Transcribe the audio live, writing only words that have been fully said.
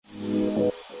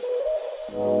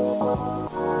Hey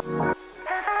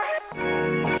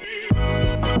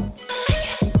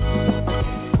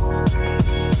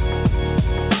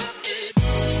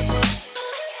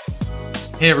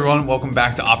everyone, welcome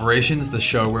back to Operations, the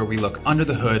show where we look under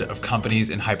the hood of companies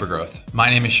in hypergrowth. My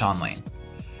name is Sean Lane.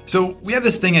 So we have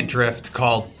this thing at Drift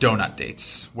called Donut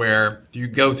Dates, where you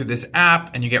go through this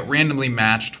app and you get randomly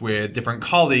matched with different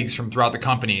colleagues from throughout the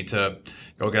company to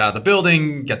go get out of the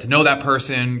building, get to know that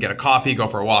person, get a coffee, go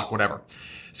for a walk, whatever.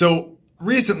 So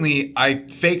recently, I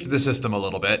faked the system a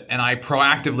little bit and I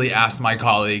proactively asked my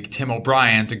colleague, Tim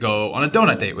O'Brien, to go on a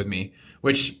donut date with me,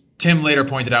 which Tim later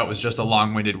pointed out was just a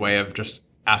long-winded way of just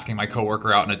asking my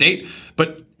coworker out on a date.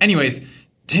 But anyways,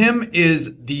 Tim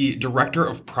is the director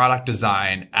of product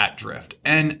design at Drift.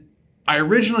 And I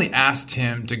originally asked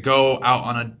Tim to go out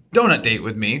on a donut date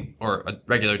with me, or a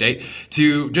regular date,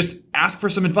 to just ask for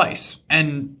some advice.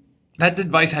 And that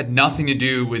advice had nothing to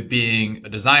do with being a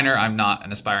designer. I'm not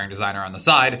an aspiring designer on the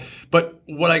side. But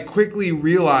what I quickly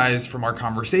realized from our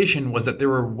conversation was that there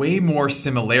were way more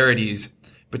similarities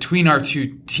between our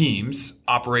two teams,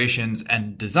 operations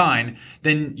and design,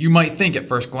 than you might think at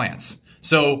first glance.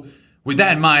 So with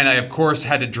that in mind, I of course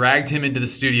had to drag Tim into the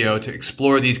studio to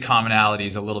explore these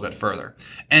commonalities a little bit further.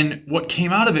 And what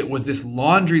came out of it was this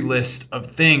laundry list of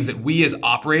things that we as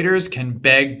operators can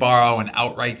beg, borrow, and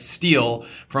outright steal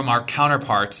from our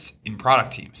counterparts in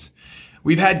product teams.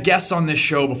 We've had guests on this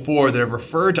show before that have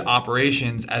referred to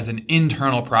operations as an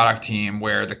internal product team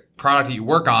where the product that you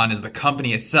work on is the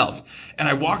company itself. And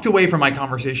I walked away from my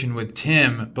conversation with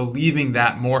Tim believing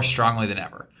that more strongly than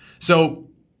ever. So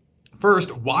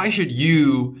first, why should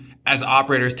you as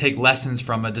operators take lessons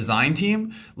from a design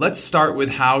team? Let's start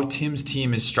with how Tim's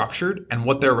team is structured and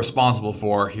what they're responsible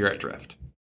for here at Drift.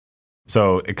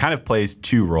 So it kind of plays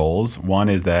two roles. One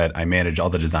is that I manage all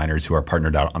the designers who are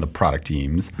partnered out on the product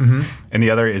teams. Mm-hmm. And the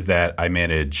other is that I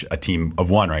manage a team of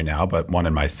one right now, but one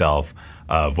and myself,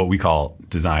 of what we call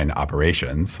design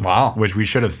operations. Wow. Which we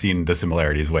should have seen the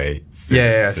similarities way sooner.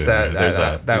 Yeah.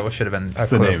 That should have been That's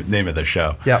the name of the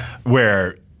show. Yep.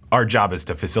 Where our job is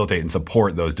to facilitate and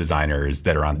support those designers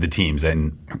that are on the teams.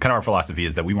 And kind of our philosophy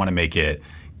is that we want to make it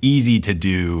easy to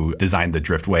do design the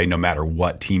Drift way no matter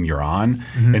what team you're on.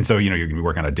 Mm-hmm. And so, you're going to be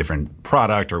working on a different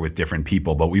product or with different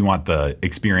people, but we want the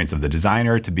experience of the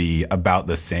designer to be about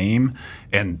the same,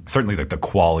 and certainly like the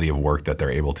quality of work that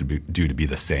they're able to do to be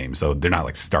the same. So they're not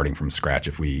like starting from scratch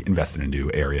if we invest in a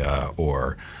new area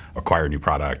or acquire a new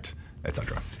product, et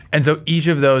cetera. And so each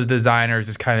of those designers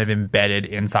is kind of embedded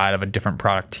inside of a different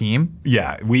product team?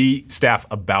 Yeah, we staff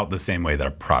about the same way that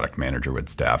a product manager would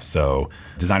staff. So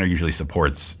designer usually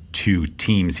supports two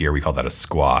teams here. We call that a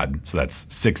squad. So that's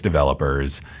 6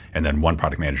 developers and then 1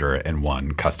 product manager and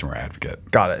 1 customer advocate.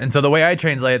 Got it. And so the way I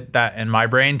translate that in my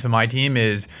brain to my team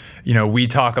is, we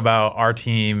talk about our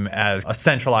team as a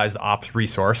centralized ops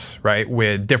resource, right,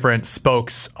 with different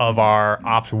spokes of our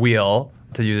ops wheel,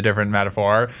 to use a different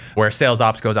metaphor, where sales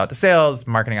ops goes out to sales,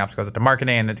 marketing ops goes out to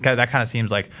marketing, and that kind of seems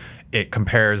like it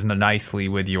compares nicely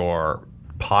with your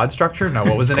pod structure. No,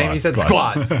 what was the name you said?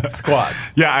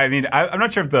 Squads. Yeah, I mean, I'm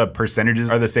not sure if the percentages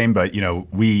are the same, but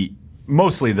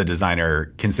mostly the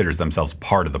designer considers themselves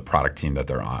part of the product team that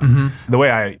they're on. Mm-hmm. The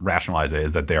way I rationalize it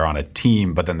is that they're on a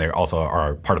team, but then they also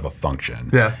are part of a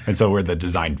function. Yeah. And so we're the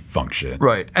design function.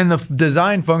 Right. And the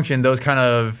design function, those kind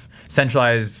of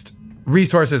centralized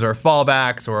resources or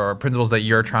fallbacks or principles that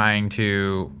you're trying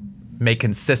to make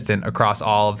consistent across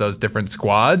all of those different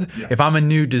squads. Yeah. If I'm a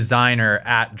new designer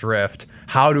at Drift,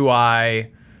 how do I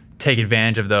take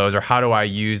advantage of those, or how do I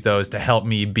use those to help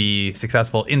me be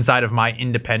successful inside of my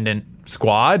independent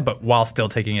squad, but while still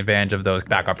taking advantage of those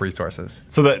backup resources?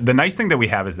 So the nice thing that we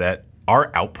have is that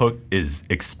our output is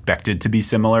expected to be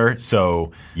similar.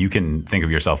 So you can think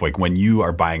of yourself like when you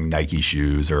are buying Nike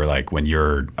shoes, or like when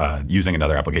you're using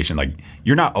another application, like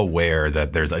you're not aware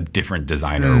that there's a different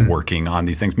designer working on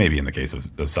these things, maybe in the case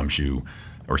of some shoe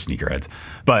or sneakerheads.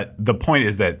 But the point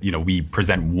is that, we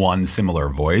present one similar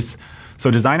voice. So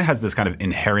design has this kind of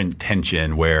inherent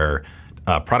tension where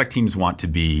product teams want to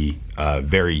be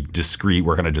very discrete,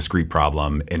 work on a discrete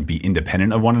problem, and be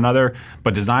independent of one another.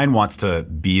 But design wants to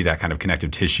be that kind of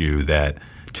connective tissue that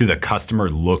to the customer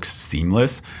looks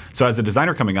seamless. So as a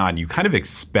designer coming on, you kind of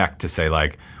expect to say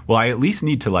like, well, I at least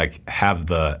need to like have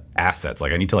the assets.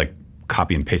 Like I need to like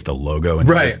copy and paste a logo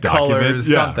into this document.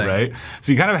 Colors, something. Right?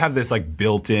 So you kind of have this like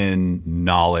built-in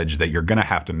knowledge that you're going to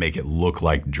have to make it look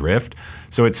like Drift.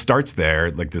 So it starts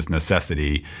there, like this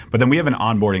necessity. But then we have an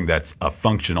onboarding that's a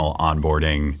functional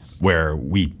onboarding where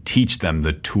we teach them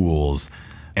the tools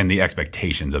and the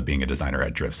expectations of being a designer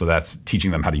at Drift. So that's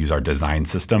teaching them how to use our design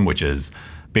system, which is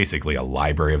basically a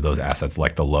library of those assets,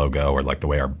 like the logo or like the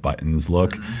way our buttons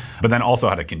look, but then also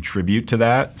how to contribute to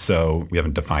that. So we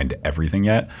haven't defined everything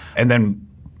yet. And then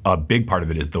a big part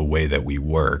of it is the way that we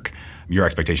work, your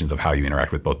expectations of how you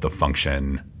interact with both the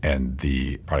function and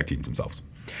the product teams themselves.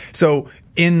 So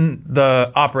in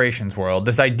the operations world,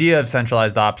 this idea of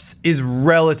centralized ops is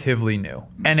relatively new,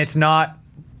 and it's not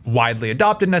widely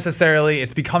adopted necessarily.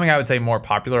 It's becoming, I would say, more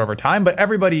popular over time, but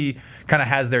everybody kind of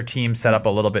has their team set up a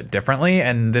little bit differently.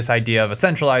 And this idea of a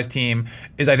centralized team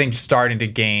is, I think, starting to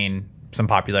gain some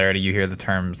popularity. You hear the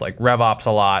terms like RevOps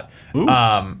a lot,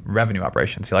 revenue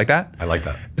operations. You like that? I like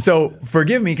that. So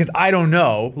forgive me, because I don't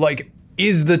know, like,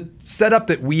 is the setup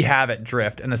that we have at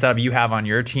Drift and the setup you have on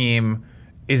your team,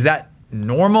 is that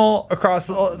normal across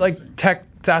like tech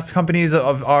SaaS companies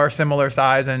of our similar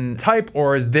size and type,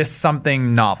 or is this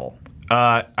something novel?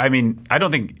 I mean, I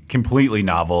don't think completely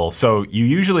novel. So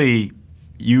you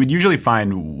would usually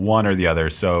find one or the other.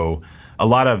 So a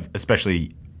lot of,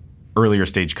 especially earlier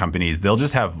stage companies, they'll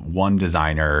just have one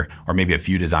designer or maybe a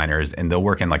few designers, and they'll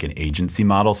work in like an agency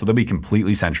model. So they'll be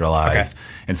completely centralized,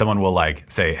 and someone will like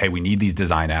say, hey, we need these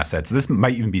design assets. This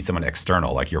might even be someone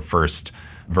external, like your first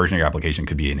version of your application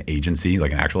could be an agency,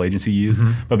 like an actual agency you use,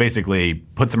 but basically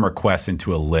put some requests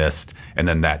into a list, and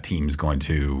then that team's going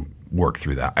to work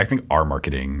through that. I think our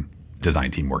marketing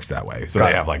design team works that way. So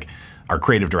they have like our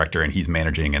creative director, and he's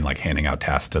managing and like handing out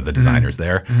tasks to the designers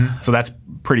there. So that's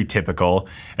pretty typical.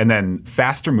 And then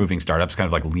faster moving startups, kind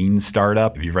of like Lean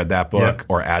Startup, if you've read that book,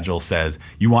 or Agile says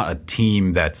you want a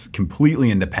team that's completely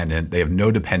independent. They have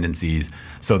no dependencies,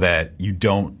 so that you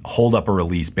don't hold up a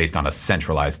release based on a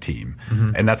centralized team.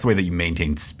 And that's the way that you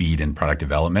maintain speed in product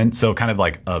development. So kind of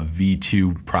like a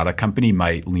V2 product company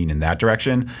might lean in that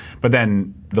direction. But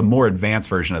then the more advanced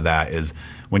version of that is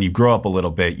when you grow up a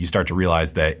little bit, you start to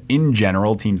realize that in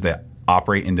general, teams that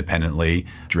operate independently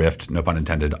drift, no pun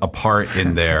intended, apart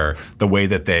in the way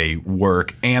that they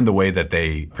work and the way that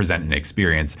they present an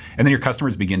experience. And then your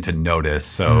customers begin to notice.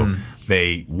 So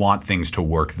they want things to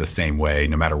work the same way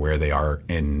no matter where they are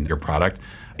in your product.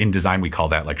 In design, we call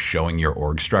that like showing your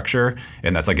org structure.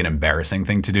 And that's like an embarrassing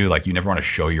thing to do. Like you never want to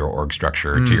show your org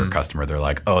structure to your customer. They're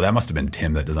like, oh, that must have been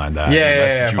Tim that designed that.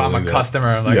 Yeah. If I'm a customer,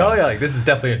 I'm like, oh yeah, like this is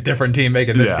definitely a different team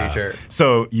making this feature.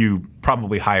 So you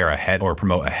probably hire a head or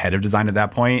promote a head of design at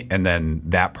that point, and then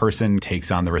that person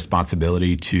takes on the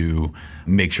responsibility to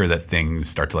make sure that things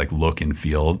start to like look and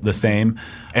feel the same.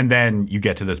 And then you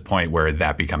get to this point where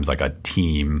that becomes like a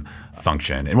team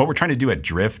function. And what we're trying to do at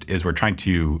Drift is we're trying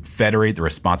to federate the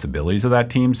responsibilities of that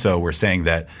team. So we're saying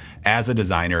that as a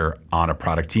designer on a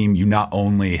product team, you not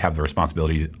only have the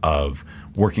responsibility of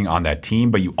working on that team,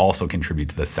 but you also contribute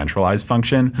to the centralized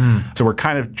function. So we're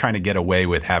kind of trying to get away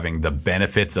with having the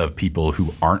benefits of people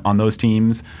who aren't on those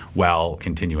teams while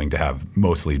continuing to have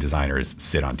mostly designers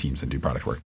sit on teams and do product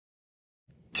work.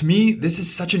 To me, this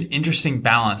is such an interesting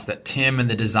balance that Tim and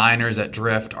the designers at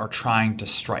Drift are trying to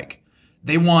strike.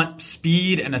 They want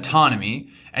speed and autonomy,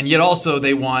 and yet also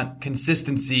they want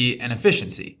consistency and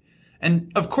efficiency.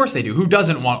 And of course they do. Who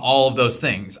doesn't want all of those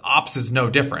things? Ops is no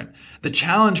different. The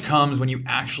challenge comes when you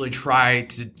actually try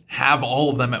to have all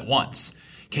of them at once.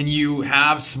 Can you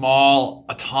have small,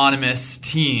 autonomous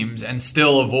teams and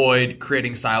still avoid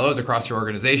creating silos across your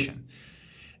organization?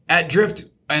 At Drift,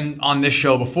 and on this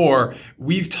show before,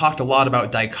 we've talked a lot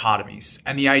about dichotomies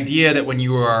and the idea that when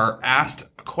you are asked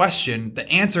a question, the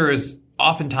answer is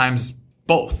oftentimes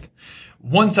both.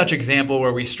 One such example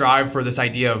where we strive for this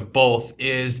idea of both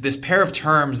is this pair of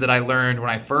terms that I learned when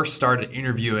I first started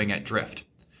interviewing at Drift.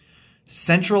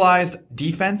 Centralized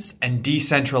defense and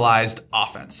decentralized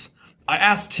offense. I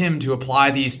asked Tim to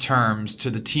apply these terms to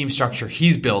the team structure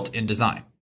he's built in design.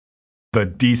 The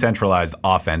decentralized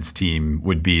offense team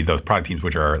would be those product teams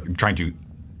which are trying to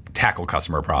tackle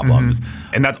customer problems.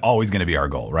 And that's always going to be our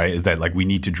goal, right? Is that like we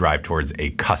need to drive towards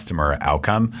a customer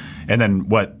outcome. And then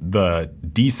what the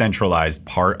decentralized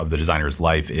part of the designer's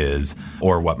life is,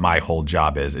 or what my whole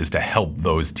job is to help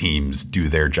those teams do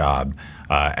their job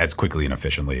as quickly and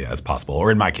efficiently as possible,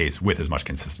 or in my case, with as much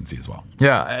consistency as well.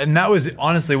 Yeah, and that was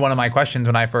honestly one of my questions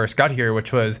when I first got here,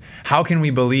 which was how can we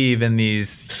believe in these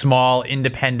small,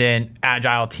 independent,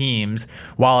 agile teams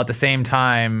while at the same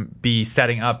time be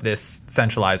setting up this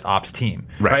centralized ops team,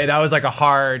 right? That was like a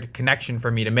hard connection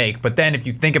for me to make. But then if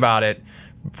you think about it,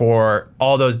 for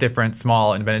all those different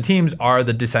small independent teams are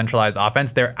the decentralized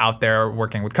offense. They're out there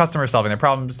working with customers, solving their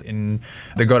problems. In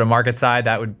the go-to-market side,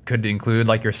 that could include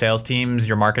like your sales teams,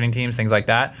 your marketing teams, things like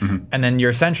that. And then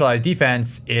your centralized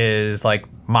defense is like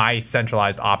my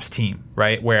centralized ops team,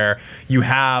 right? Where you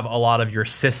have a lot of your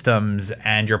systems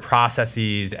and your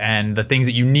processes and the things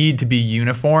that you need to be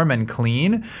uniform and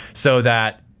clean so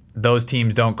that those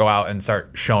teams don't go out and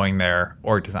start showing their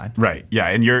org design. Right. Yeah.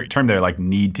 And your term there, like,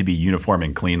 need to be uniform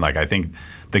and clean. Like, I think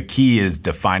the key is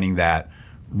defining that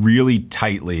really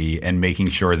tightly and making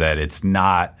sure that it's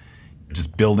not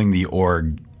just building the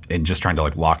org and just trying to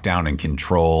like lock down and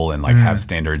control and like have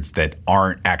standards that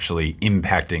aren't actually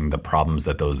impacting the problems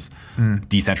that those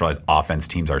decentralized offense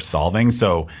teams are solving.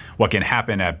 So what can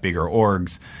happen at bigger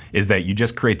orgs is that you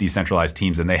just create these centralized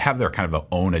teams and they have their kind of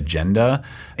own agenda,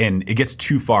 and it gets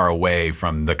too far away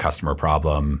from the customer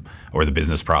problem or the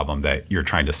business problem that you're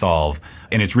trying to solve.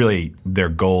 And it's really their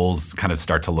goals kind of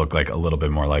start to look like a little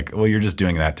bit more like, well, you're just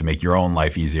doing that to make your own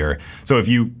life easier. So if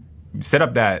you set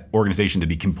up that organization to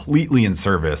be completely in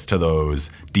service to those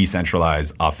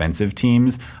decentralized offensive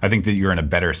teams, I think that you're in a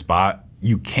better spot.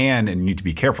 You can and need to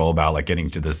be careful about like getting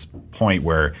to this point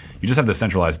where you just have the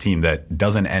centralized team that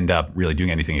doesn't end up really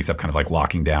doing anything except kind of like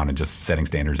locking down and just setting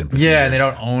standards and procedures. Yeah, and they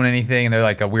don't own anything, and they're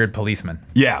like a weird policeman.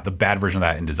 Yeah, the bad version of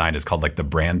that in design is called like the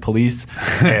brand police.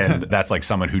 And that's like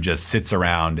someone who just sits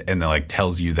around and then like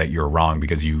tells you that you're wrong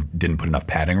because you didn't put enough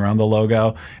padding around the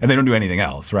logo, and they don't do anything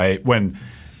else, right? When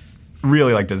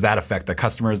really, like, does that affect the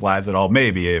customers' lives at all?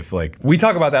 Maybe if like we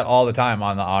talk about that all the time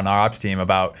on our ops team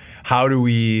about how do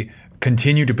we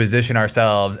continue to position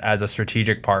ourselves as a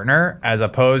strategic partner, as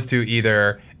opposed to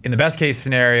either in the best case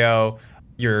scenario,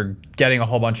 you're getting a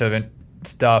whole bunch of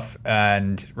stuff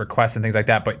and requests and things like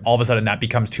that, but all of a sudden that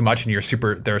becomes too much and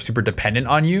they're super dependent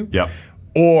on you. Yeah.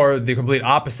 Or the complete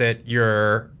opposite,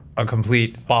 you're a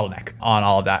complete bottleneck on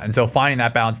all of that. And so finding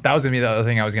that balance, that was gonna be the other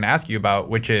thing I was gonna ask you about,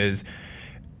 which is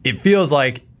it feels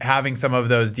like having some of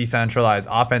those decentralized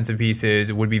offensive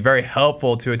pieces would be very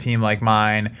helpful to a team like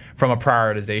mine from a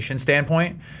prioritization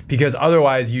standpoint, because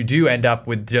otherwise you do end up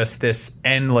with just this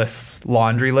endless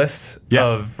laundry list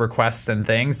of requests and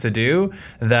things to do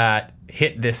that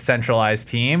hit this centralized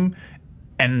team.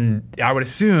 And I would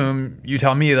assume, you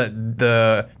tell me, that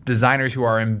the designers who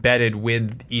are embedded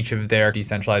with each of their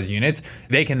decentralized units,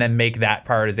 they can then make that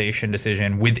prioritization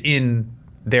decision within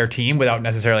their team without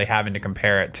necessarily having to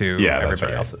compare it to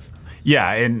everybody else's.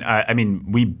 Yeah, and I mean,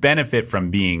 we benefit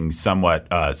from being somewhat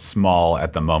small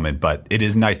at the moment, but it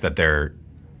is nice that they're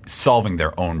solving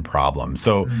their own problem.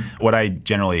 So what I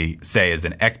generally say is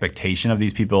an expectation of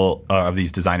these people, of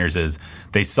these designers, is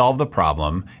they solve the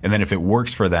problem, and then if it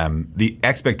works for them, the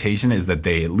expectation is that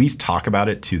they at least talk about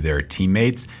it to their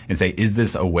teammates and say, is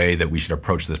this a way that we should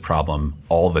approach this problem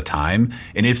all the time?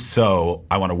 And if so,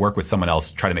 I want to work with someone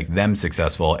else, try to make them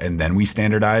successful, and then we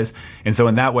standardize. And so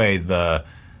in that way, the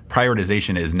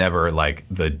prioritization is never like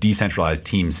the decentralized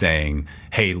team saying,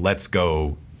 hey, let's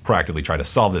go proactively try to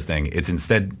solve this thing. It's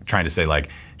instead trying to say, like,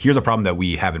 here's a problem that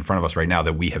we have in front of us right now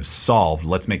that we have solved.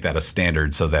 Let's make that a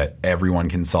standard so that everyone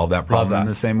can solve that problem in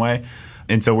the same way.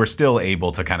 And so we're still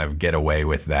able to kind of get away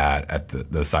with that at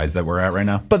the size that we're at right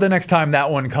now. But the next time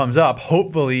that one comes up,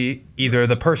 hopefully either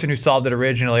the person who solved it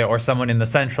originally or someone in the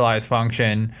centralized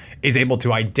function is able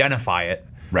to identify it.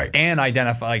 Right. And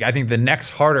identify, like, I think the next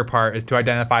harder part is to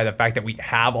identify the fact that we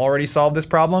have already solved this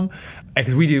problem,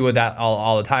 because we deal with that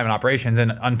all the time in operations.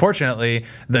 And unfortunately,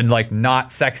 the like not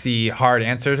sexy hard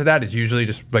answer to that is usually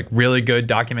just like really good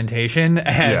documentation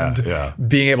and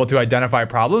being able to identify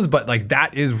problems. But like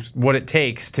that is what it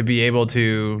takes to be able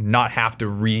to not have to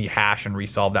rehash and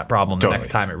resolve that problem the next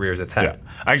time it rears its head.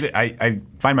 Yeah. Actually, I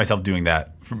find myself doing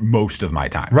that for most of my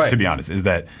time, to be honest, is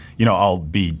that, you know, I'll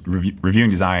be reviewing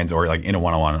designs or like in a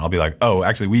one-on-one, and I'll be like, oh,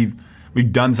 actually,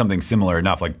 we've done something similar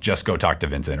enough, like just go talk to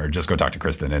Vincent or just go talk to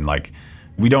Kristen. And like,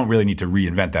 we don't really need to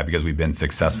reinvent that because we've been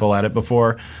successful at it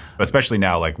before, especially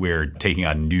now, like we're taking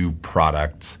on new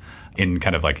products in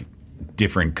kind of like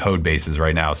different code bases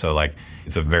right now. So like,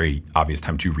 it's a very obvious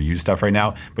time to reuse stuff right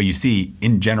now. But you see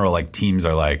in general, like teams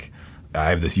are like, I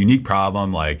have this unique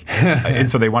problem, like, and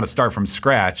so they want to start from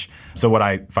scratch. So what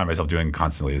I find myself doing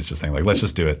constantly is just saying, like, let's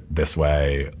just do it this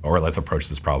way, or let's approach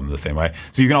this problem the same way.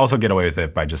 So you can also get away with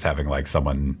it by just having like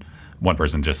one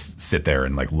person just sit there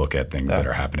and like look at things that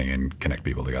are happening and connect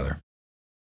people together.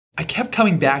 I kept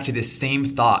coming back to this same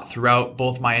thought throughout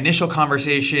both my initial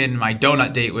conversation, my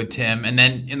donut date with Tim, and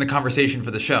then in the conversation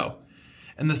for the show.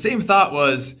 And the same thought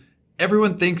was,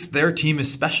 everyone thinks their team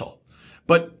is special,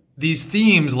 but these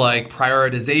themes like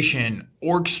prioritization,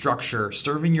 org structure,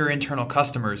 serving your internal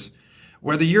customers,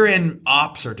 whether you're in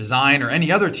ops or design or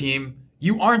any other team,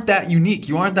 you aren't that unique.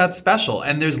 You aren't that special.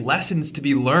 And there's lessons to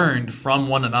be learned from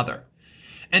one another.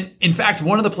 And in fact,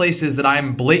 one of the places that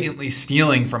I'm blatantly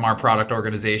stealing from our product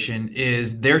organization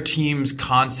is their team's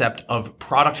concept of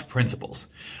product principles.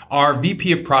 Our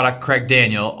VP of product, Craig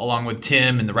Daniel, along with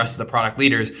Tim and the rest of the product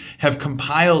leaders, have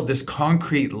compiled this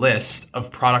concrete list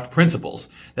of product principles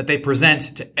that they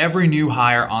present to every new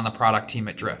hire on the product team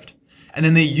at Drift. And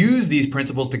then they use these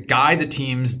principles to guide the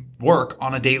team's work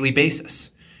on a daily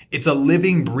basis. It's a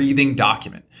living, breathing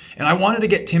document. And I wanted to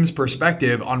get Tim's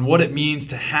perspective on what it means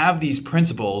to have these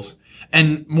principles,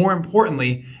 and more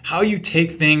importantly, how you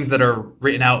take things that are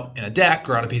written out in a deck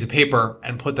or on a piece of paper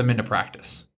and put them into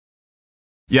practice.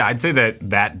 Yeah, I'd say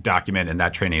that document and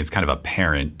that training is kind of a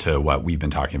parent to what we've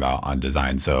been talking about on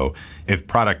design. So if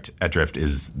product at Drift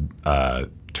is a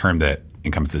term that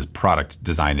encompasses product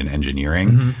design and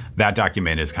engineering, that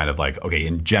document is kind of like, okay,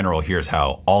 in general, here's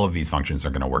how all of these functions are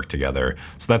going to work together.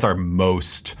 So that's our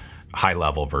most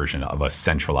high-level version of a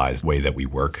centralized way that we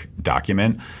work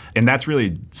document. And that's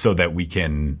really so that we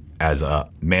can, as a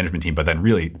management team, but then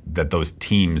really that those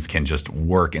teams can just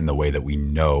work in the way that we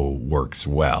know works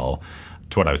well.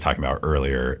 To what I was talking about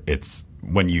earlier, it's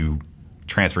when you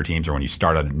transfer teams or when you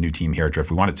start a new team here at Drift,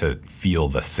 we want it to feel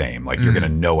the same. Like you're going to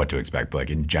know what to expect. Like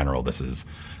in general, this is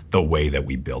the way that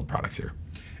we build products here.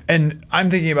 And I'm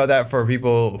thinking about that for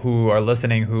people who are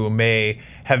listening who may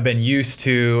have been used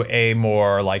to a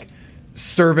more like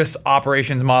service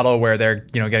operations model where they're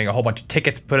getting a whole bunch of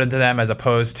tickets put into them, as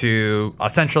opposed to a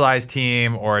centralized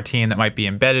team or a team that might be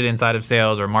embedded inside of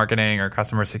sales or marketing or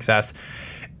customer success,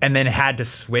 and then had to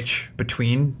switch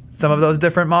between some of those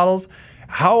different models.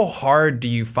 How hard do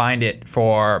you find it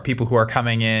for people who are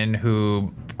coming in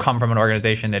who come from an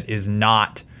organization that is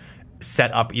not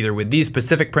set up either with these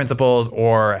specific principles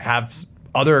or have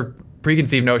other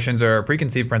preconceived notions or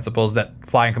preconceived principles that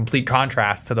fly in complete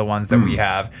contrast to the ones that we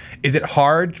have? Is it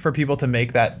hard for people to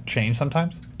make that change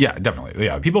sometimes? Yeah, definitely.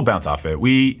 Yeah, people bounce off it.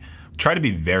 We try to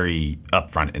be very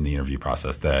upfront in the interview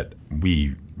process that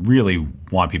we really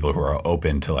want people who are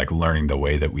open to like learning the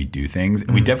way that we do things.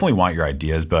 We definitely want your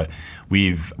ideas, but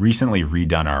we've recently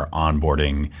redone our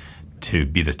onboarding to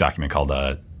be this document called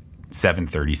a 7,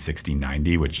 30, 60,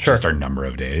 90, which is just our number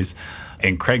of days.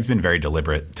 And Craig's been very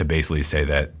deliberate to basically say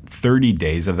that 30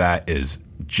 days of that is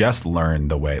just learn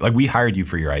the way. Like we hired you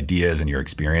for your ideas and your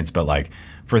experience, but like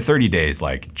for 30 days,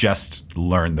 like just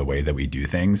learn the way that we do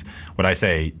things. What I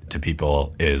say to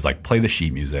people is like play the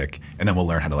sheet music and then we'll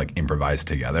learn how to like improvise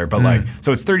together. But like,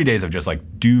 so it's 30 days of just like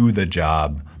do the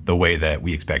job the way that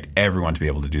we expect everyone to be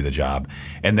able to do the job.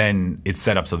 And then it's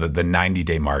set up so that the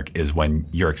 90-day mark is when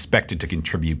you're expected to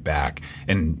contribute back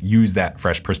and use that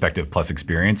fresh perspective plus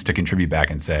experience to contribute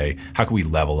back and say, how can we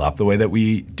level up the way that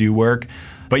we do work?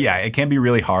 But yeah, it can be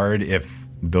really hard if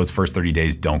those first 30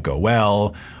 days don't go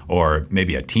well, or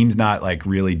maybe a team's not like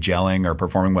really gelling or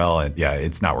performing well. And yeah,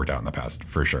 it's not worked out in the past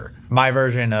for sure. My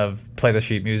version of play the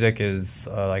sheet music is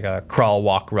like a crawl,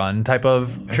 walk, run type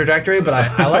of trajectory, but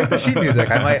I like the sheet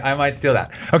music. I might steal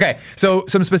that. Okay, so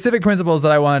some specific principles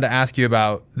that I wanted to ask you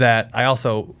about that I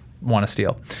also want to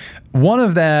steal. One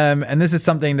of them, and this is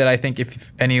something that I think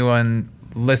if anyone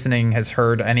listening has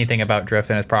heard anything about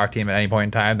Drift and its product team at any point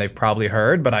in time, they've probably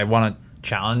heard, but I want to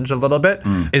challenge a little bit,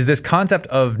 is this concept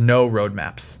of no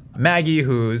roadmaps. Maggie,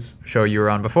 whose show you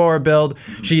were on before, Build,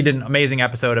 she did an amazing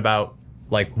episode about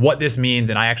like what this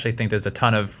means, and I actually think there's a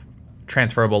ton of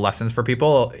transferable lessons for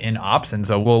people in ops, and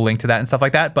so we'll link to that and stuff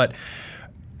like that. But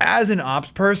as an ops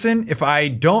person, if I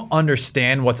don't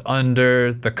understand what's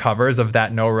under the covers of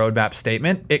that no roadmap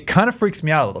statement, it kind of freaks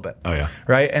me out a little bit. Oh, yeah.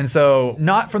 Right? And so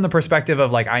not from the perspective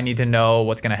of like, I need to know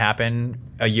what's going to happen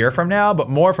a year from now, but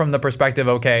more from the perspective,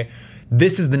 okay,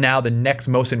 this is the next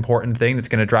most important thing that's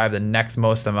going to drive the next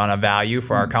most amount of value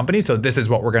for our company. So this is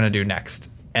what we're going to do next.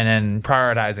 And then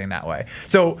prioritizing that way.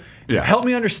 So help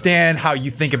me understand how you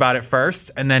think about it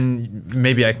first, and then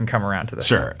maybe I can come around to this.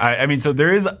 Sure. I mean, so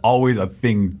there is always a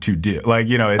thing to do. Like,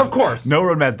 it's, of course. No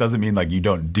roadmaps doesn't mean like you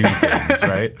don't do things,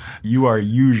 right? You are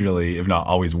usually, if not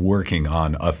always, working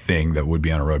on a thing that would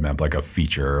be on a roadmap, like a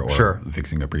feature or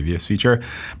fixing a previous feature.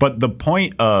 But the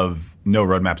point of no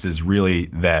roadmaps is really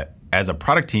that as a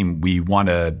product team, we want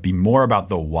to be more about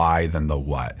the why than the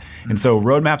what. And so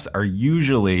roadmaps are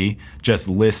usually just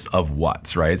lists of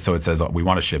what's, right? So it says we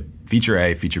want to ship feature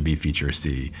A, feature B, feature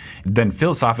C. Then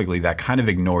philosophically, that kind of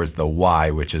ignores the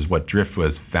why, which is what Drift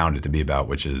was founded to be about,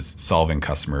 which is solving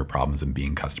customer problems and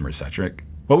being customer-centric.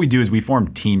 What we do is we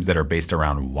form teams that are based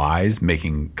around whys,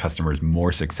 making customers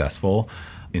more successful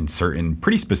in certain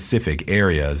pretty specific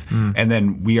areas. And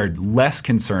then we are less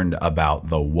concerned about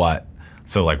the what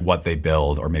So like what they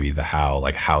build or maybe the how,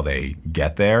 like how they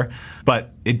get there.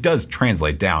 But it does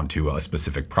translate down to a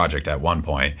specific project at one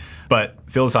point. But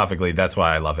philosophically, that's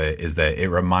why I love it, is that it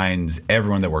reminds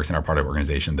everyone that works in our product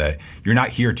organization that you're not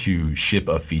here to ship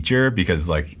a feature because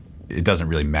like it doesn't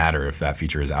really matter if that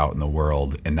feature is out in the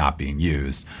world and not being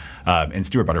used. And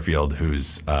Stuart Butterfield,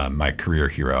 who's my career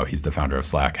hero, he's the founder of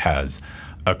Slack, has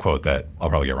a quote that I'll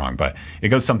probably get wrong, but it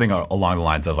goes something along the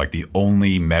lines of like the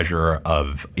only measure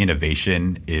of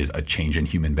innovation is a change in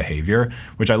human behavior,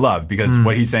 which I love because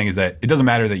what he's saying is that it doesn't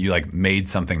matter that you like made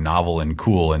something novel and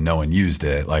cool and no one used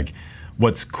it. Like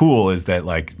what's cool is that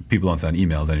like people don't send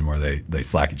emails anymore. They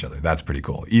Slack each other. That's pretty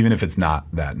cool, even if it's not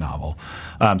that novel.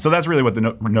 So that's really what the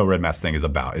no roadmaps thing is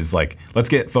about, is like, let's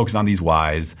get focused on these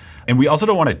whys. And we also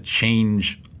don't want to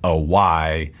change a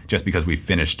why just because we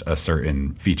finished a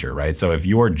certain feature, right? So if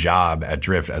your job at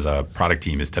Drift as a product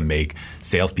team is to make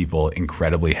salespeople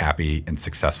incredibly happy and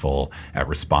successful at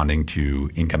responding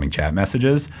to incoming chat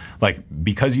messages, like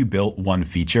because you built one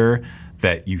feature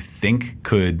that you think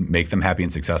could make them happy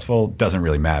and successful doesn't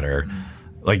really matter.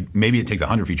 Like maybe it takes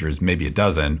 100 features, maybe it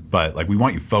doesn't, but like we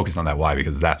want you focused on that why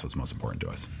because that's what's most important to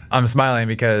us. I'm smiling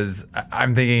because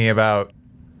I'm thinking about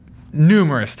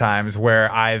numerous times where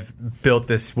I've built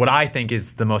this, what I think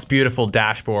is the most beautiful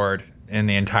dashboard in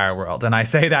the entire world. And I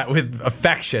say that with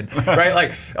affection, right?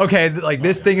 Like, okay, like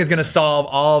this thing is going to solve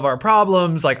all of our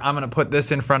problems. Like I'm going to put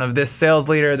this in front of this sales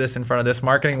leader, this in front of this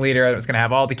marketing leader. It's going to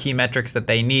have all the key metrics that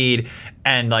they need.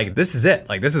 And like, this is it.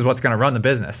 Like, this is what's going to run the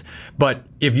business. But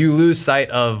if you lose sight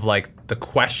of like the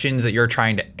questions that you're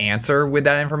trying to answer with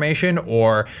that information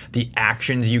or the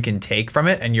actions you can take from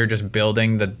it, and you're just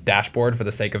building the dashboard for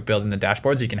the sake of building the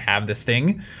dashboard so you can have this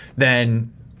thing,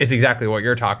 then it's exactly what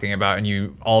you're talking about, and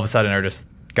you all of a sudden are just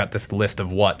got this list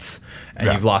of what's, and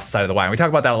you've lost sight of the why. And we talk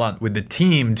about that a lot with the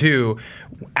team too.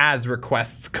 As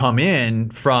requests come in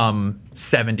from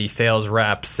 70 sales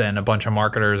reps and a bunch of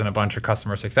marketers and a bunch of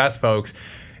customer success folks,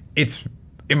 it's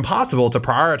impossible to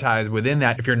prioritize within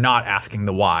that if you're not asking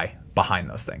the why behind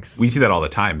those things. We see that all the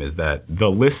time, is that the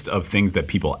list of things that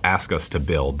people ask us to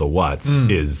build, the what's,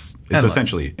 is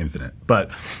essentially infinite.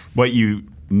 But what you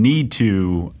need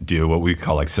to do, what we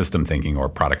call like system thinking or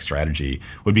product strategy,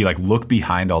 would be like look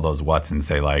behind all those what's and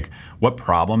say like, what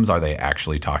problems are they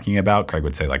actually talking about? Craig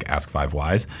would say like ask 5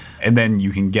 whys. And then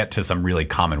you can get to some really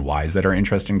common whys that are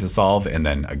interesting to solve. And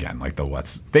then again, like the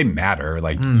what's, they matter.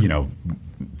 Like, you know,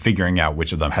 figuring out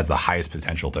which of them has the highest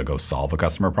potential to go solve a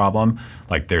customer problem.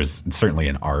 Like there's certainly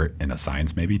an art and a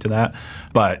science maybe to that.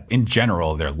 But in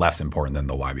general, they're less important than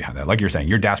the why behind that. Like you're saying,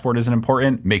 your dashboard isn't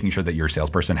important. Making sure that your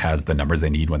salesperson has the numbers they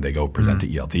need when they go present to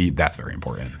ELT, that's very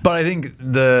important. But I think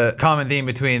the common theme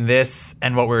between this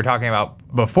and what we were talking about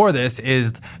before this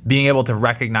is being able to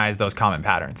recognize those common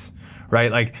patterns.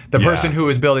 Right? Like the person who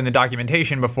was building the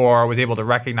documentation before was able to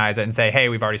recognize it and say, hey,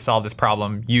 we've already solved this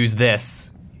problem. Use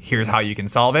this. Here's how you can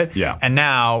solve it. Yeah. And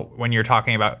now when you're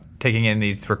talking about taking in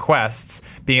these requests,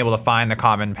 being able to find the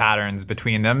common patterns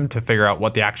between them to figure out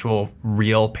what the actual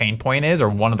real pain point is, or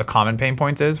one of the common pain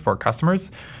points is for customers,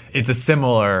 it's a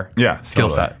similar skill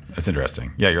set. That's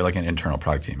interesting. Yeah, you're like an internal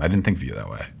product team. I didn't think of you that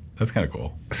way. That's kind of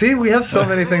cool. See, we have so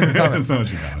many things in common. So much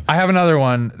in common. I have another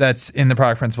one that's in the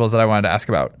product principles that I wanted to ask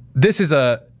about. This is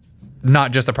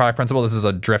not just a product principle, this is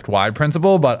a Drift-wide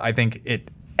principle, but I think it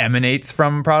emanates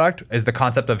from product, is the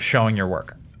concept of showing your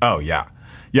work. Oh, yeah.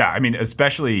 Yeah, I mean,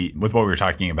 especially with what we were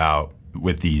talking about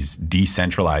with these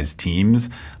decentralized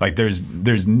teams, like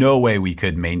there's no way we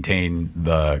could maintain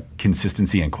the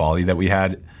consistency and quality that we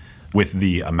had with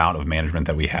the amount of management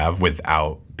that we have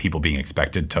without people being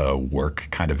expected to work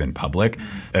kind of in public.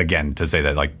 Again, to say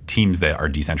that like teams that are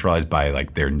decentralized by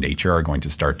like their nature are going to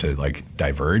start to like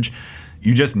diverge.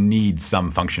 You just need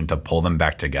some function to pull them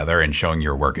back together, and showing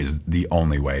your work is the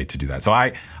only way to do that. So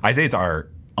I say it's our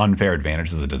unfair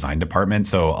advantage as a design department.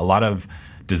 So a lot of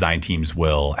design teams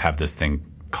will have this thing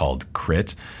called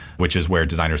crit, which is where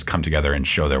designers come together and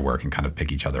show their work and kind of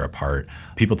pick each other apart.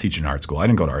 People teach in art school. I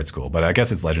didn't go to art school, but I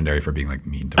guess it's legendary for being like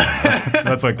mean to me.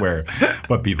 That's like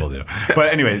what people do.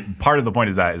 But anyway, part of the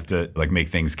point is to like make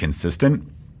things consistent.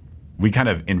 We kind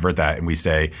of invert that and we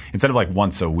say, instead of like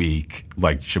once a week,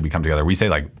 like should we come together? We say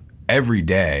like every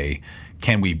day,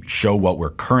 can we show what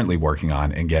we're currently working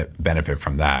on and get benefit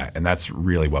from that? And that's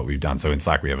really what we've done. So in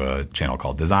Slack, we have a channel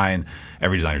called Design.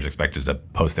 Every designer is expected to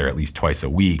post there at least twice a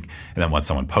week. And then once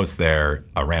someone posts there,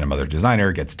 a random other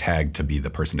designer gets tagged to be the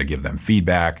person to give them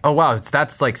feedback. Oh, wow.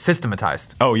 That's like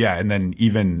systematized. Oh, yeah. And then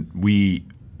even we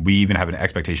we even have an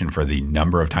expectation for the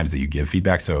number of times that you give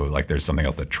feedback. So like there's something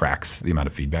else that tracks the amount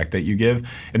of feedback that you give.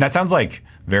 And that sounds like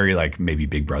very like maybe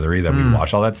Big Brothery that we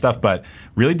watch all that stuff, but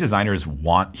really designers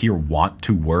want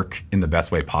to work in the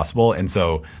best way possible. And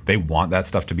so they want that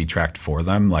stuff to be tracked for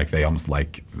them. Like they almost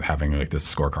like having like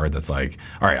this scorecard that's like,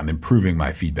 all right, I'm improving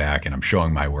my feedback and I'm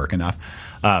showing my work enough.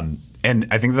 And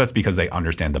I think that's because they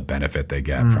understand the benefit they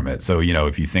get from it. So,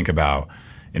 if you think about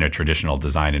in a traditional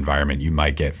design environment, you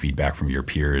might get feedback from your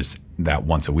peers that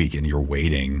once a week and you're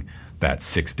waiting that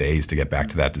 6 days to get back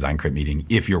to that design crit meeting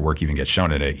if your work even gets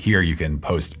shown at it. Here you can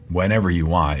post whenever you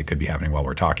want. It could be happening while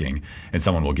we're talking and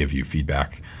someone will give you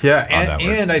feedback. Yeah,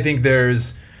 and I think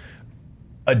there's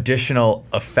additional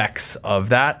effects of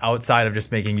that outside of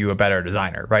just making you a better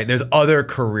designer, right? There's other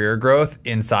career growth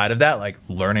inside of that, like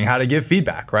learning how to give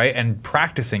feedback, right? And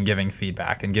practicing giving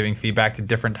feedback and giving feedback to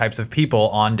different types of people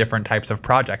on different types of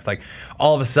projects. Like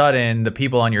all of a sudden, the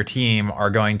people on your team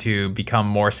are going to become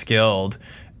more skilled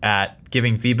at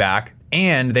giving feedback,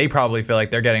 and they probably feel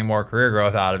like they're getting more career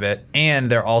growth out of it, and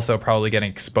they're also probably getting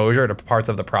exposure to parts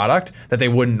of the product that they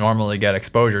wouldn't normally get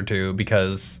exposure to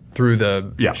because through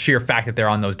the sheer fact that they're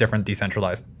on those different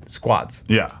decentralized squads.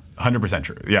 Yeah, 100%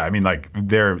 true. Yeah, I mean, like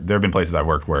there have been places I've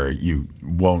worked where you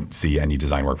won't see any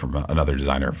design work from another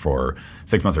designer for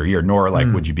 6 months or a year, nor like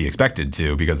would you be expected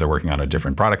to because they're working on a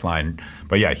different product line.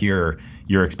 But yeah, here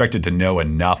you're expected to know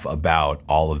enough about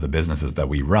all of the businesses that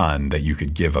we run that you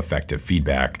could give effective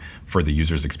feedback for the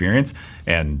user's experience.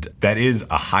 And that is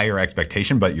a higher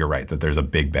expectation, but you're right that there's a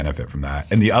big benefit from that.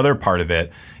 And the other part of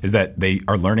it is that they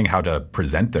are learning how to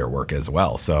present their work as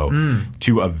well. So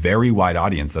to a very wide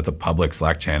audience, that's a public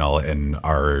Slack channel, and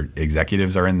our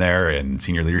executives are in there and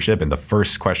senior leadership. And the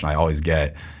first question I always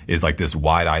get is like this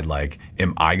wide-eyed, like,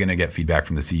 am I going to get feedback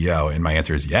from the CEO? And my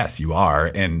answer is yes, you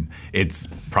are. And it's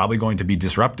probably going to be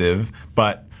disruptive,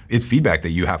 but it's feedback that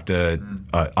you have to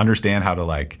understand how to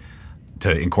like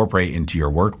to incorporate into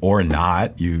your work or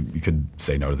not. You could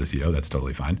say no to the CEO. That's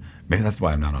totally fine. Maybe that's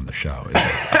why I'm not on the show.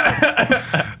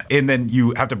 And then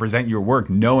you have to present your work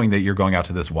knowing that you're going out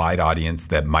to this wide audience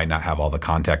that might not have all the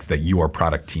context that your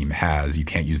product team has. You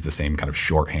can't use the same kind of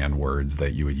shorthand words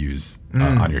that you would use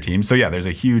on your team. So yeah, there's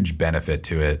a huge benefit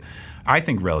to it. I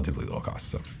think relatively low cost.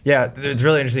 So yeah, it's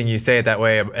really interesting you say it that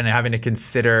way and having to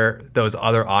consider those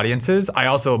other audiences. I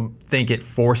also think it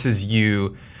forces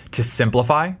you to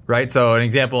simplify, right? So an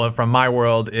example from my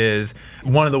world is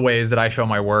one of the ways that I show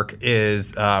my work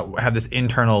is have this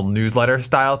internal newsletter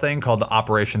style thing called the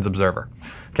Operations Observer.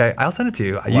 Okay, I'll send it to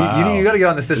you. Wow. You got to get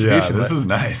on this distribution list. This is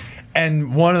nice.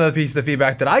 And one of the pieces of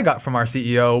feedback that I got from our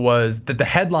CEO was that the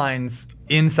headlines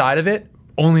inside of it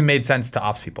only made sense to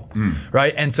ops people,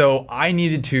 right? And so I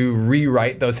needed to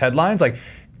rewrite those headlines. Like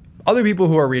other people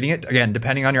who are reading it, again,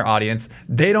 depending on your audience,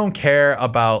 they don't care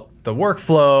about the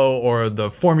workflow or the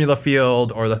formula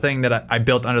field or the thing that I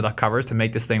built under the covers to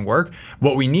make this thing work.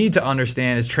 What we need to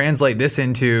understand is translate this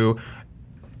into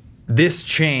this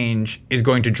change is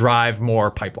going to drive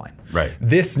more pipeline. Right.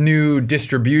 This new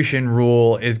distribution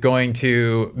rule is going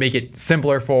to make it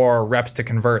simpler for reps to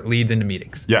convert leads into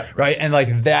meetings. Yeah. Right. And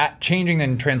like that changing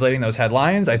and translating those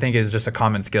headlines, I think is just a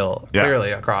common skill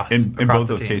clearly across. In both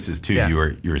those teams. cases too,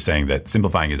 you were saying that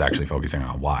simplifying is actually focusing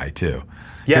on why too.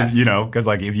 Yes. Because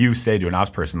like if you say to an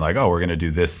ops person like, oh, we're going to do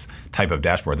this type of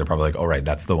dashboard, they're probably like, oh, right,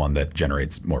 that's the one that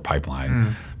generates more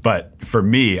pipeline. But for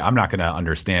me, I'm not going to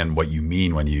understand what you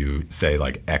mean when you say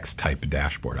like X type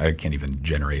dashboard. I can't even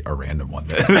generate a random one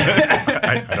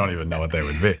that I don't even know what they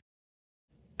would be.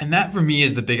 And that for me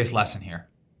is the biggest lesson here.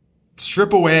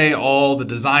 Strip away all the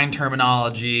design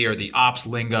terminology or the ops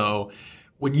lingo.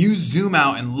 When you zoom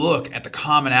out and look at the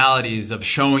commonalities of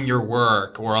showing your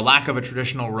work or a lack of a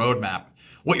traditional roadmap,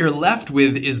 what you're left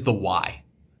with is the why.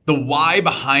 The why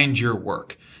behind your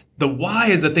work. The why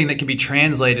is the thing that can be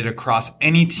translated across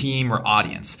any team or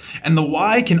audience. And the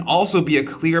why can also be a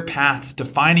clear path to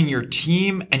defining your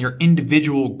team and your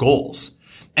individual goals.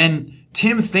 And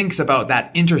Tim thinks about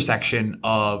that intersection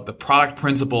of the product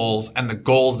principles and the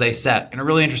goals they set in a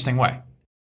really interesting way.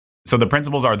 So the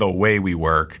principles are the way we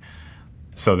work.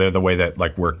 So they're the way that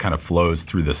like work kind of flows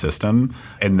through the system,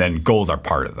 and then goals are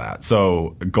part of that.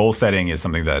 So goal setting is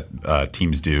something that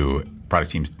teams do,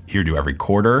 product teams here do every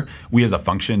quarter. We as a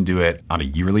function do it on a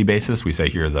yearly basis. We say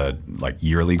here are the like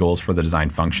yearly goals for the design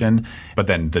function, but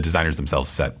then the designers themselves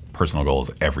set personal goals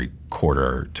every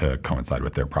quarter to coincide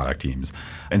with their product teams.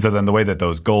 And so then the way that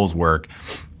those goals work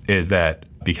is that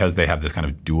because they have this kind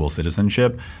of dual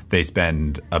citizenship, they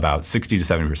spend about 60 to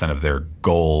 70% of their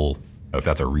goal, if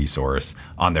that's a resource,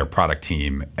 on their product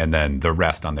team, and then the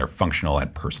rest on their functional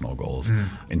and personal goals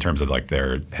in terms of like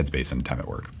their headspace and time at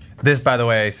work. This, by the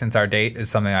way, since our date, is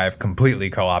something I've completely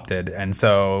co-opted. And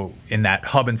so in that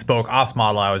hub and spoke ops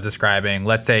model I was describing,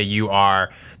 let's say you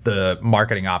are the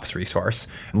marketing ops resource.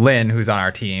 Lynn, who's on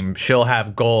our team, she'll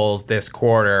have goals this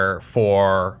quarter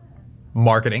for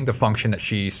marketing, the function that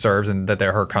she serves and that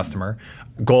they're her customer.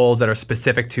 Goals that are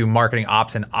specific to marketing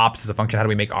ops, and ops as a function. How do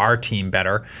we make our team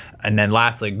better? And then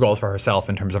lastly, goals for herself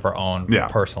in terms of her own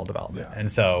personal development. Yeah.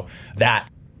 And so that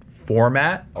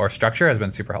format or structure has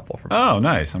been super helpful for me. Oh,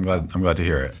 nice. I'm glad to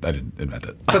hear it. I didn't invent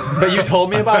it. But you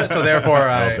told me about it, so therefore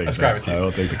I ascribe it to you. I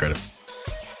will take the credit.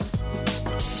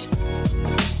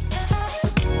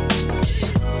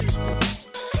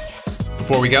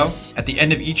 Before we go, at the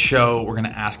end of each show, we're going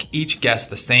to ask each guest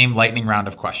the same lightning round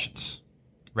of questions.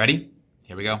 Ready?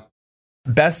 Here we go.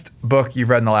 Best book you've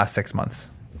read in the last 6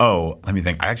 months? Oh, let me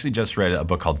think. I actually just read a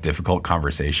book called Difficult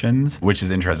Conversations, which is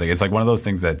interesting. It's like one of those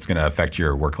things that's going to affect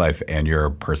your work life and your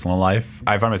personal life.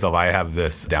 I find myself, I have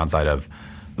this downside of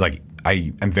like,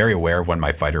 I am very aware of when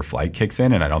my fight or flight kicks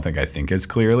in, and I don't think I think as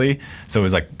clearly. So it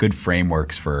was like good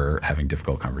frameworks for having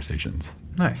difficult conversations.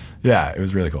 Nice. Yeah, it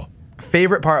was really cool.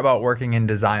 Favorite part about working in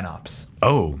design ops?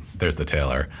 Oh, there's the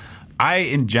Taylor. I,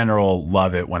 in general,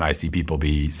 love it when I see people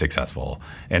be successful.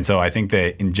 And so I think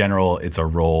that, in general, it's a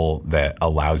role that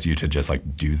allows you to just,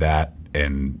 like, do that.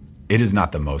 And it is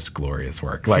not the most glorious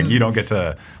work. Like, you don't get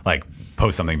to, like,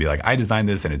 post something and be like, I designed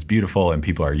this and it's beautiful and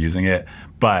people are using it.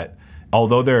 But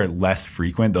although they're less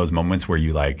frequent, those moments where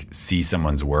you, like, see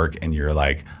someone's work and you're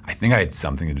like, I think I had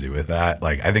something to do with that.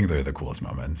 Like, I think they're the coolest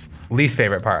moments. Least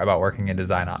favorite part about working in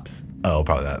design ops? Oh,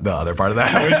 probably that. The other part of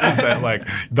that is that, like,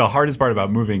 the hardest part about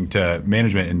moving to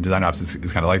management in design ops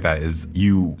is kind of like that, is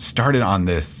you started on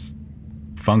this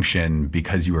function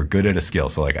because you were good at a skill.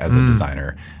 So, like, as a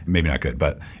designer, maybe not good,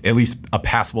 but at least a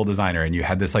passable designer, and you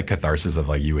had this, like, catharsis of,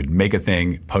 like, you would make a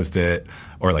thing, post it,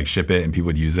 or, like, ship it, and people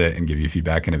would use it and give you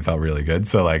feedback, and it felt really good.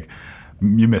 So, like,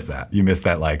 you miss that. You miss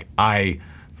that, like, I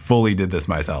fully did this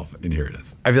myself, and here it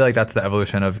is. I feel like that's the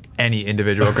evolution of any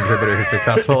individual contributor who's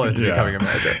successful into becoming a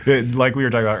manager. Like we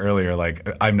were talking about earlier, like,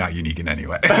 I'm not unique in any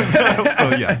way.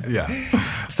 So yes, yeah.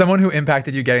 Someone who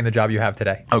impacted you getting the job you have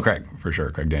today? Oh, Craig, for sure.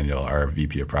 Craig Daniel, our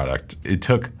VP of product. It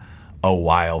took a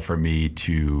while for me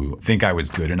to think I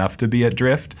was good enough to be at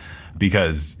Drift,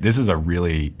 because this is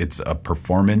it's a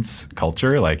performance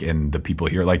culture. Like, in the people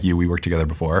here, like you, we worked together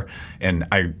before, and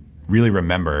I really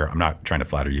remember, I'm not trying to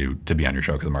flatter you to be on your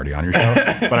show because I'm already on your show,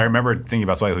 but I remember thinking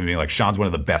about Swipely being like, Sean's one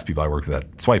of the best people I worked with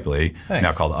at Swipely,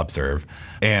 now called Upserve.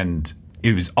 And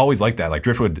it was always like that. Like,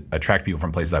 Drift would attract people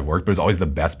from places I've worked, but it was always the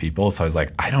best people. So I was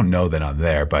like, I don't know that I'm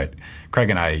there. But Craig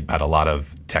and I had a lot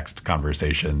of text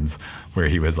conversations where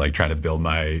he was like trying to build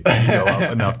my ego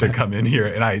up enough to come in here.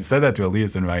 And I said that to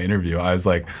Elias in my interview. I was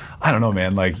like, I don't know,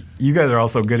 man. Like, you guys are all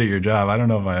so good at your job. I don't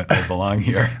know if I belong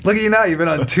here. Look at you now. You've been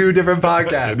on 2 different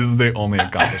podcasts. This is the only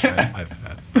accomplishment I've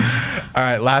had. All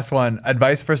right, last one.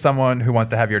 Advice for someone who wants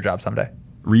to have your job someday?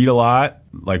 Read a lot.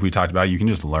 Like we talked about, you can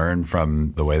just learn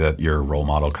from the way that your role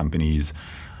model companies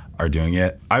are doing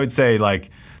it. I would say, like,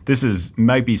 this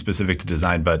might be specific to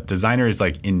design, but designers,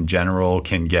 like, in general,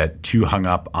 can get too hung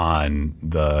up on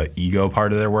the ego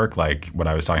part of their work. Like what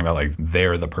I was talking about, like,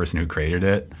 they're the person who created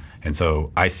it. And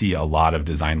so I see a lot of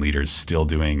design leaders still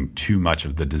doing too much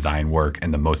of the design work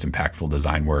and the most impactful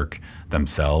design work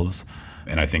themselves.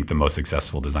 And I think the most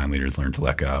successful design leaders learn to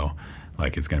let go.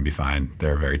 Like, it's going to be fine.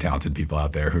 There are very talented people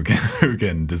out there who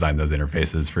can design those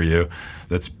interfaces for you.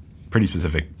 That's pretty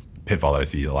specific pitfall that I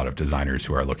see a lot of designers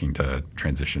who are looking to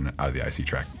transition out of the IC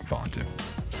track fall into.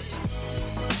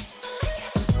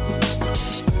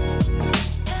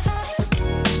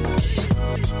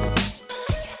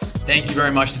 Thank you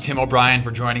very much to Tim O'Brien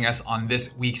for joining us on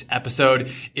this week's episode.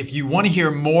 If you want to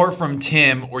hear more from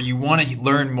Tim, or you want to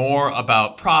learn more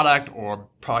about product or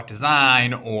product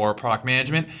design or product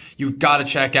management, you've got to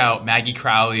check out Maggie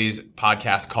Crowley's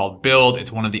podcast called Build.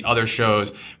 It's one of the other shows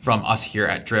from us here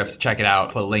at Drift. Check it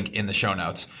out. Put a link in the show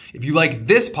notes. If you like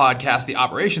this podcast, the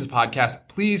Operations Podcast,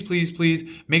 please, please,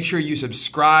 please make sure you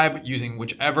subscribe using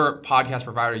whichever podcast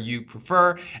provider you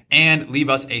prefer, and leave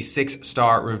us a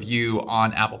 6-star review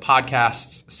on Apple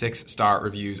Podcasts. 6-star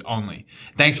reviews only.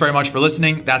 Thanks very much for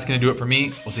listening. That's going to do it for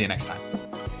me. We'll see you next time.